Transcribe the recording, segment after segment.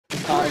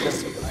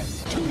Just...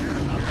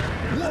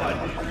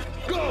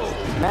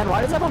 Man,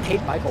 why does everyone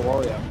hate Michael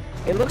Wario?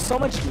 It looks so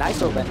much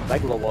nicer than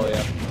regular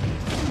Wario.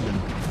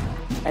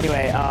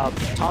 Anyway,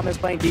 Tom is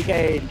playing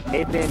DK,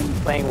 Nathan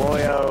playing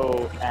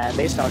Wario, and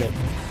they started.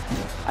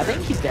 I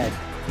think he's dead.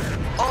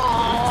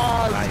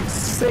 Oh, nice.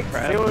 Sick,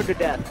 zero to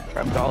death.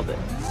 Prem called it.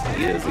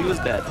 He was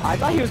dead. I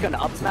thought he was gonna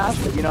up smash,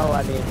 but you know,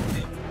 I mean,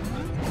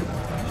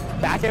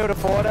 back air to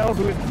forward air,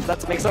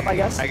 that's a mix-up, I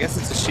guess. I guess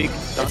it's a chic.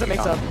 It's a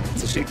mix-up.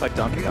 It's a chic like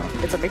Donkey Kong.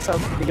 It's a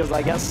mix-up because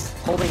I guess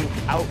holding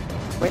out.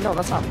 Wait, no,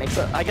 that's not a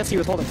mix-up. I guess he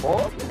was holding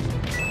forward.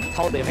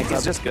 Totally a mix-up.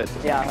 He's just good.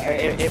 Yeah,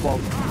 it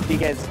won't.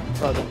 DK's,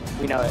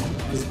 we know it.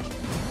 He's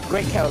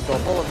great character,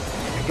 full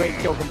of great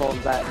kill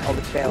combos that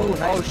always fail. Ooh,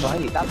 nice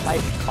shit, that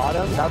fight caught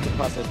him. That's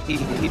impressive. He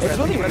it's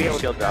really weird.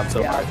 Shield drop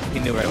so hard. He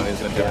knew right when he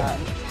was gonna do it.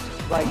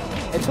 Like,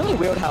 it's really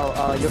weird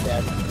how you're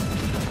dead.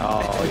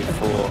 Oh, you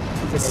fool.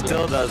 He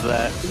still does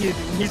that.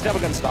 He's never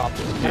gonna stop.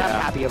 And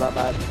I'm happy about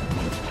that.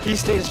 He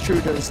stays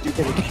true to his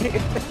stupidity.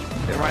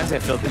 It reminds me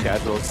of Filthy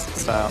Casuals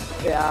style.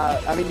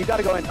 Yeah, I mean, you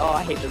gotta go in, oh,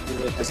 I hate this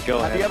position. Just go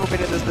Have in. you ever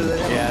been in this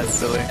position? Yeah, it's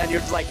silly. And you're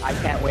just like, I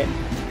can't win.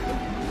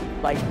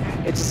 Like,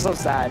 it's just so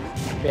sad.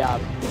 Yeah,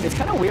 it's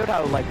kind of weird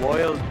how, like,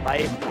 Wario's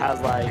life has,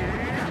 like,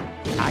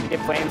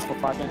 active flames for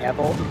fucking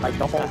ever. Like,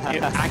 the whole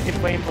active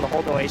flame for the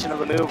whole duration of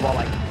the move, while,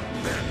 like,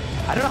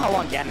 I don't know how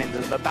long Ganon's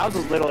is, but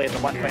Bowser's literally at the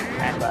one frame per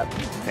hand grab.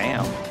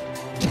 Damn.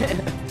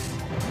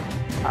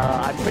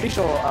 I'm pretty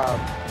sure,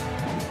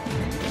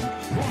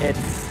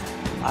 it's,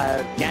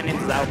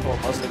 Ganon's out for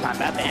most of the time,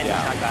 but at the end, he's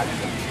not bad.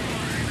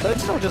 So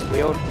it's still just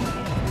weird.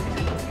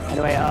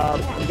 Anyway,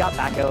 he got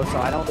back out, so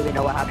I don't really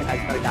know what happened. I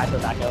just know he died to the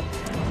back out.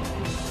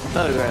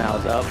 Thunder right now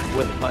is up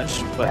with a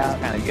punch, but he's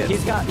kind of good.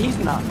 He's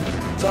not.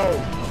 So,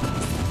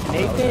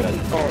 Nathan,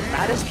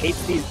 Matasd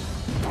hates these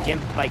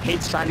gimp,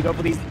 hates trying to go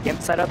for these gimp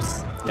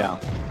setups. Yeah.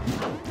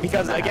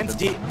 Because against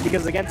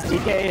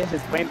DK,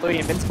 his flame 3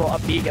 invincible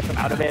up B gets him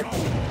out of it.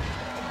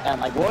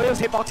 And like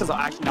Wario's hitboxes are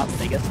actually not the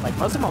biggest. Like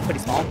most of them are pretty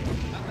small.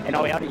 And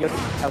oh yeah,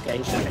 okay,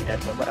 he should have been dead,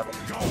 but whatever.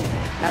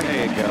 Now,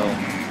 there you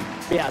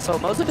go. Yeah, so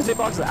most of his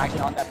hitboxes are actually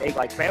not that big.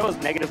 Like Pharaoh's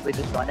negatively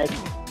disjointed.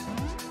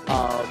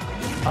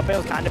 Up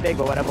air's kind of big,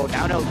 but whatever.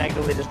 Down air's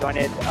negatively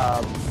disjointed.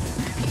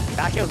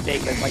 Back air's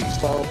big, but like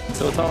slow.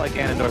 So it's all like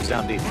Ganondorf's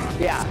down deep.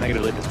 Yeah. It's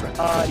negatively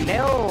disjointed.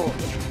 Nail,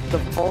 the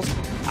pulse.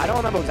 I don't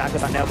remember exactly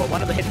about Nail, but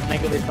one of the hits is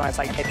negatively disjointed.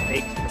 Like hits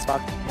big as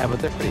fuck. Yeah, but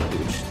they're pretty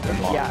huge.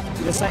 They're long. Yeah,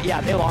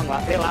 they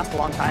last a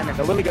long time, and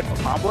they're really good for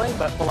comboing.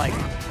 But for like,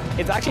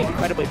 it's actually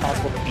incredibly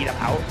possible to beat them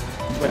out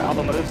with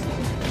other moves.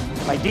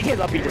 Like DK's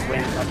up, he just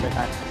wins most of the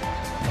time.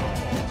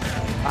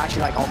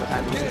 Actually, like all the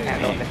time, he just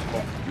can't go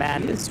invincible.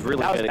 Man, It's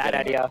really that was good a bad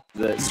at idea.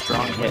 The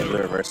strong hit of the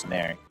reverse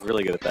nair.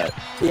 Really good at that.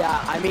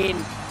 Yeah, I mean,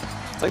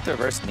 It's like the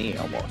reverse knee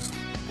almost.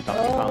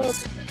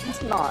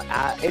 it's not.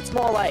 It's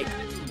more like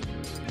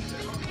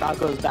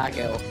Falco's back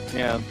air.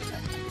 Yeah.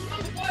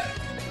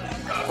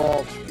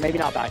 Well, maybe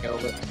not back air,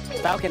 but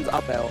Falcon's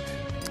up air.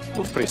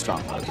 Move's pretty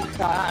strong.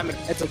 I mean,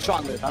 it's a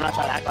strong move. I'm not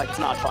trying to act like it's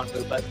not a strong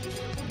move, but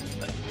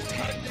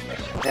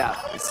yeah,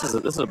 This is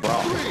a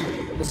brawl.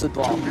 this is a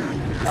brawl.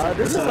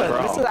 This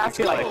is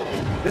actually like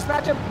this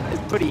matchup is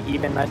pretty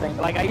even. I think.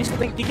 Like I used to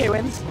think DK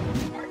wins,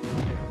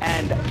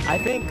 and I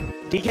think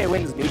DK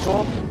wins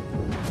neutral.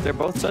 They're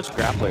both such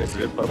grapplers.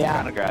 They're both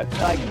kind of grad.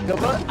 Like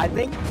I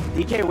think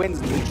DK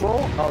wins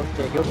neutral. Oh,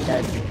 okay, you're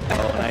dead.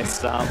 Oh, nice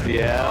stomp.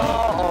 Yeah.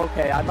 Oh,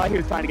 okay. I thought he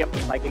was trying to get the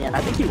spike again.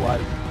 I think he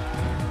was.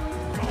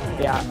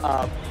 Yeah.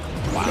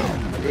 Wow.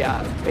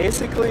 Yeah.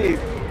 Basically,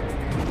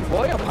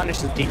 Wario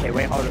punishes DK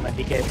way harder than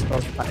DK is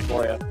supposed to punish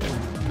Wario.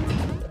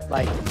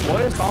 Like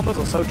Wario's combos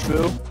are so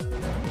true,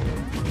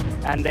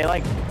 and they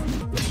like.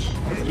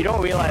 You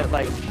don't realize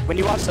like when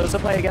you watch Sosa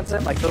play against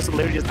him, like Sosa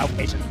literally just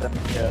outpatients them.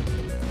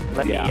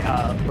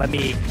 Let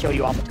me kill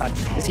you off a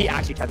touch. Is he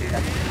actually touching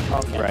them?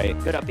 Okay.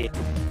 Right. Good up B.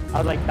 I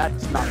was like,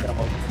 that's not gonna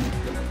hold.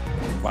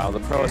 Wow, the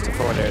pro is to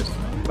forward airs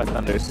by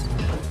Thunders.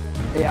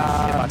 Yeah.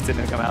 Hitbox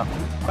didn't come out.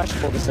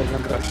 Questionable decision.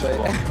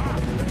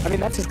 I mean,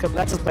 that's his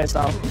play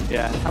style.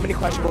 Yeah. How many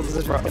questionable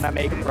decisions can I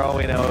make? Bro,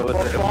 we know it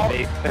was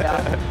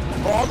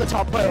For all the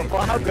top players,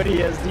 for how good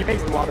he is, he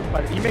makes more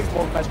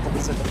questionable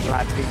decisions than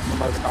I think the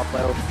most top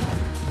player.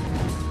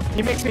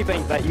 He makes me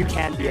think that you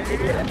can be an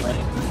idiot and win.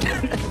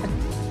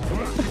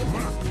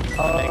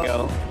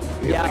 Mango.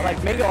 Yeah,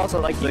 like Mango also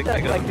what the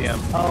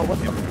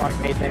fuck,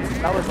 Nathan?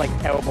 That was like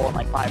terrible in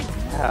like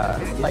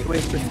 5. Like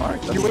wasted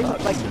mark. You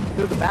wasted like it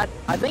was a bad.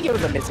 I think it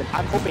was a miss.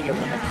 I'm hoping it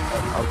was a miss,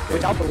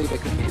 which I'll believe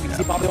it could be because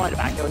he probably wanted to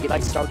back out. He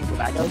likes starting for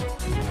back out,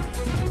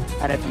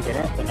 and if he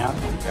didn't, then yeah.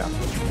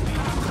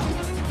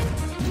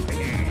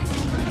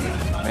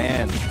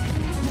 Man,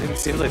 it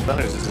seems like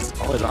Thunders is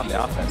just always on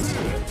the offense.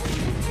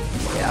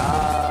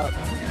 Yeah,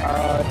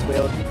 it's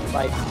weird.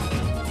 Like.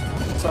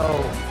 So,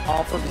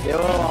 off of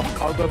 0, off of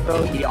cargo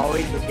though, he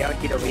always was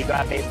guaranteed a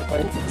regrab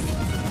basically.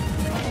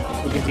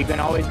 Because you can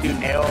always do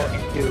nail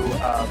into,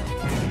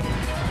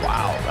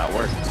 Wow, that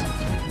worked.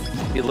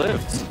 He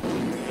lived.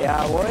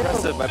 Yeah, Wario...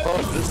 Impressive by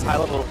both. This is high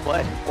level of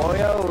play.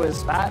 Wario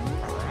is fat,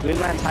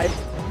 Greenland type.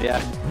 Yeah.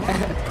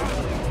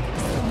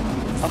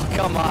 Oh,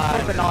 come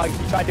on. The nog.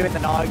 He tried doing the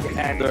nog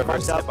and The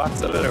reverse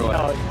hitbox of it or what?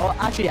 No, well,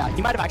 actually, yeah,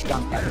 he might have actually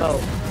gone for that. So,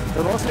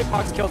 the reverse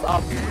hitbox kills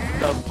up,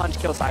 the punch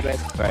kills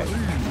sideways. Right.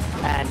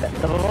 And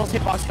the reverse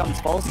hitbox comes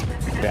false.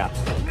 Yeah.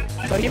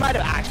 So he might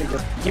have actually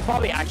he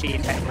probably actually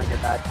intentionally did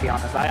that, to be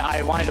honest.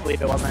 I wanted to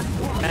believe it wasn't.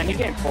 Man, he's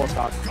getting full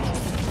stock.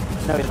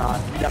 No, he's not.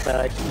 He got the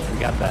edge. You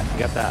got that. You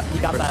got that. He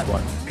got First that.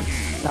 one.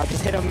 Now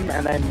just hit him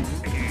and then...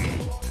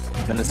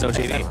 Then there's no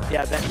JD.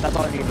 Yeah, that's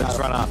all I need. Just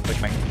run off.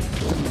 Like, man.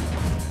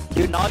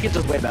 Dude, Nog is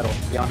just way better,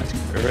 to be honest.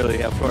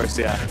 Really, of course,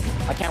 yeah.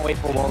 I can't wait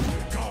for World.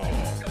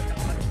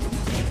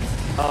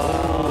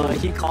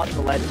 He caught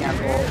the ledge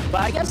cancel,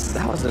 but I guess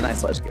That was a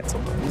nice ledge cancel.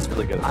 He's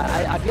really good at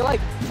that. I feel like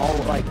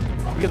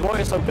because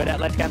Wario's so good at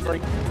ledge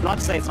canceling. Not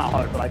to say it's not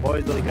hard, but like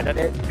Wario's really good at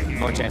it.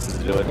 More chances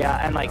to do it.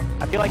 Yeah, and like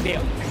I feel like they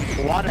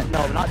want to.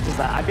 No, not just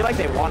that. I feel like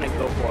they want to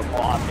go for it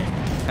more often.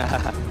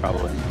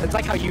 Probably. It's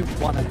like how you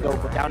want to go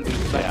for down B,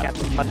 but Yeah.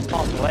 can't much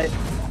possible. It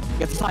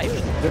gets tight.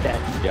 You're dead.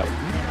 Yep.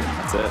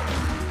 That's it.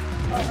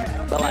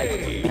 But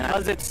like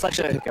because it's such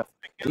a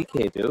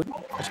DK, dude.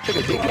 I should pick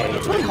a DK.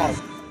 it's really hard.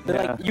 But,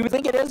 Yeah. like you would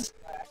think it is.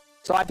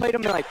 So I played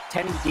him in like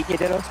 10 DK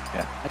dittos.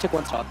 Yeah. I took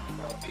 1 stock.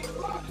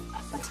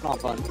 It's not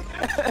fun.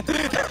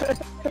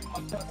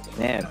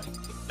 Man,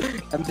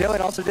 And Dylan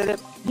also did it.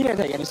 He didn't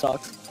take any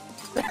stocks.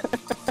 the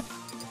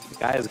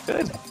guy is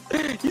good.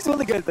 He's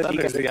really good at the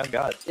Thunder's a DK. young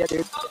god. Yeah,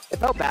 dude. It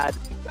felt bad.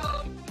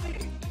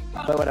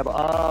 But whatever.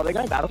 They're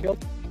going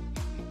Battlefield.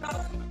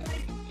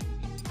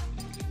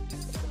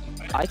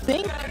 I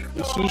think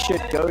he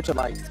should go to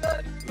like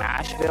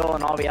Nashville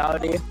in all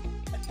reality.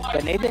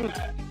 But Nathan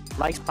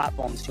likes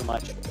platforms too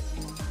much.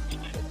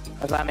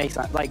 Does that make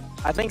sense? Like,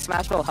 I think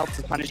Smashville helps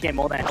his punish game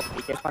more than it helps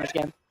DK's punish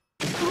game.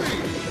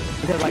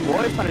 Because like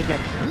Warrior's punish game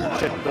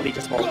should really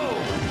just hold.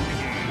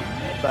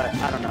 But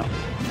I don't know.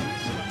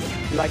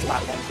 He likes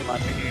platforms too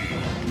much.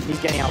 He's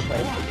getting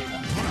outplayed.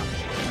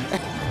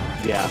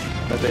 Yeah,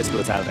 that's basically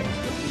what's happening.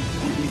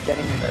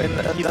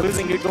 He's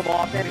losing neutral more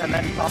often, and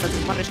then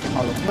offensive punish game.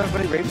 That's what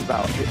everybody raves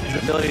about.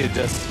 His ability to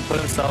just put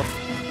himself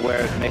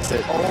where it makes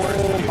it.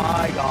 Oh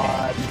my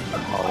god.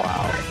 Oh,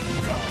 wow.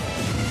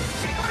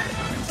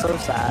 So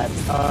sad.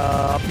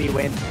 Up B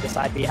wins. The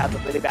side B has a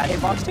really bad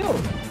hitbox too.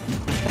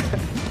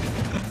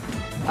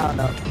 I don't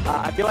know.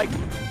 I feel like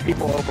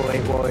people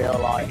overrate Wario a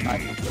lot.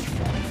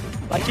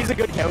 Like he's a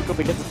good character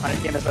because his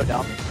punish game is so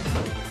dumb.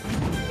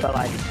 But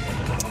like,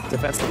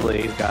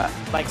 Defensively, he's got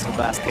like some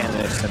fast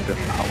candidate syndrome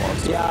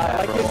almost. yeah, Bad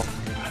like roll.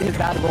 his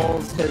bad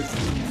rolls, his.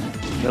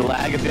 The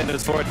lag at the end of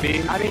his forward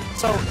B. I mean,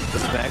 so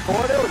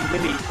Wario is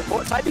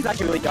really side B is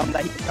actually really dumb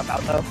that he can jump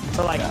out though.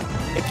 So like,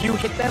 if you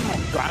hit them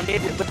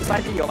grounded with the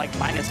side B, you're like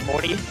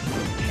 -40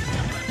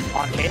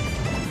 on hit.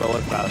 But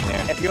what about in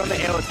there? If you're on the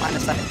air, it's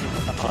 -17.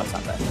 Oh, that's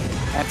not bad.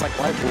 And it's like,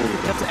 what?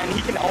 And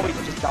he can always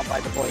just jump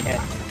right before he hit.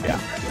 Yeah.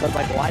 So it's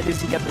like, why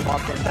does he get the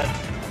locked in? But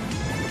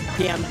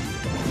PM,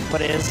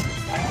 what it is,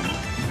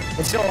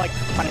 it's still like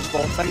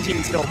punishable. 17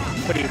 is still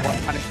pretty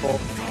punishable.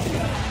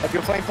 If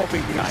you're playing poker,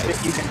 you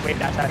can wait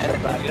that time.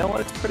 And you know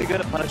what? It's pretty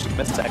good at punishing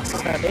mistakes.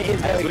 It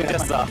is very good.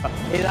 Just saw.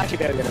 It is actually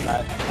very good at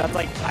that. That's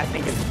like, I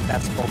think it's the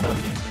best poker.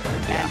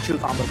 And true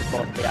combos as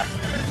well. Yeah.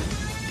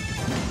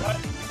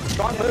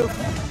 Strong move.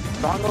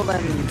 Stronger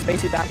than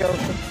Spacey Backo.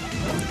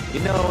 You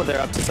know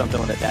they're up to something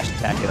when they dash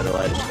attack into the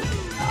ledge.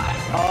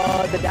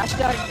 The dash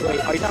attack. Wait,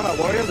 are you talking about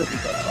Wario or the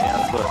DK? Yeah,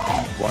 that's what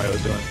Wario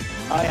was doing.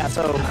 Oh yeah,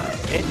 so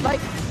it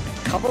like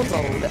covers a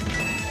little.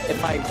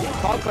 If I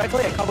recall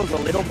correctly, it covers a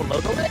little below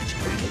the ledge.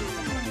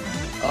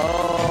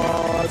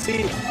 Oh,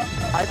 see,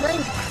 I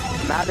think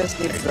Matasd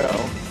needs to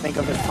think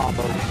of his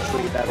combo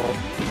tree better.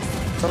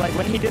 So like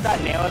when he did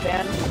that nail at the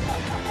end,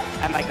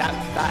 and like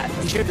that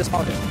he should have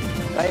discarded,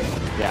 right?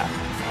 Yeah.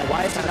 Like,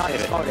 why is he not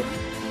discarded?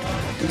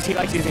 Because he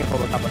likes using it for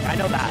recovery. I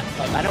know that.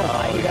 Like, I know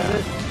why he does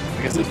it.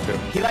 I guess it's true.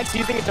 He likes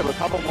using it to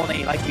recover more than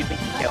he likes using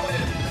it to kill.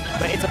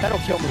 But it's a better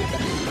kill move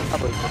than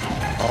recovery.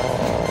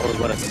 Oh,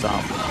 what a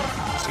stomp.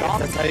 Stomp?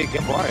 That's how you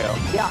get Wario.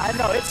 Yeah, I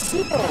know. It's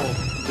super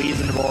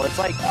reasonable. It's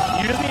like,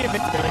 you just need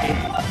invincibility.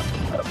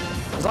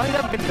 As long as you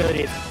have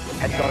invincibility,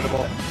 it's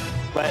guardable.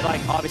 But,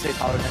 like, obviously it's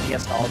harder than he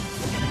has stalled.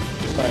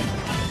 But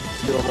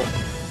it's doable.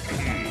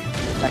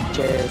 Back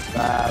chairs,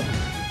 grab.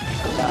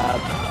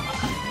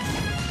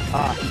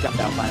 Ah, he jumped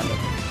out finally.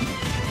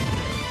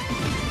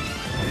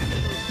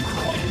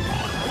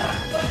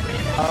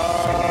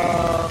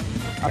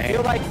 I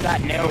feel like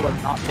that nail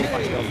was not too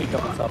much though. He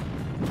killed himself.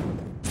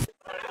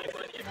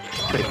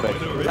 Pretty quick.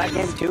 Was that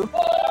game 2?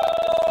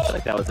 I feel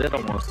like that was it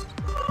almost.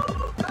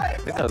 I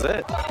think that was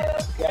it.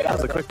 Yeah, That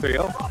was a quick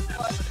 3-0.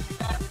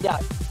 Yeah.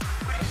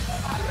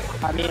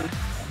 I mean,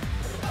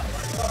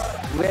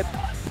 RIP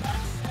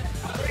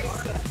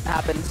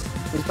happens.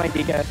 He's playing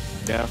DK.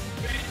 Yeah.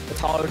 It's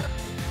hard.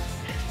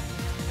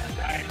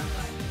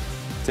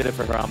 Did it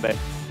for Harambe.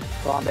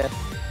 Harambe.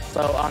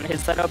 So on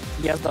his setup,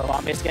 he has the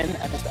Harambe skin,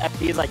 and his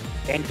FD is like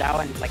changed out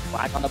and it's like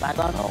black on the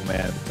background. Oh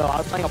man. So I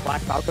was playing a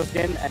black Falco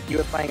skin, and he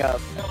was playing a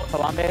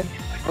Harambe.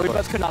 We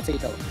just could not see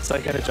each other. It's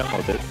like I had to jump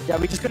with it. Yeah,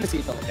 we just couldn't see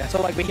each other.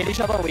 So like we hit each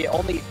other, and we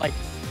only like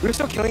we were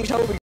still killing each other.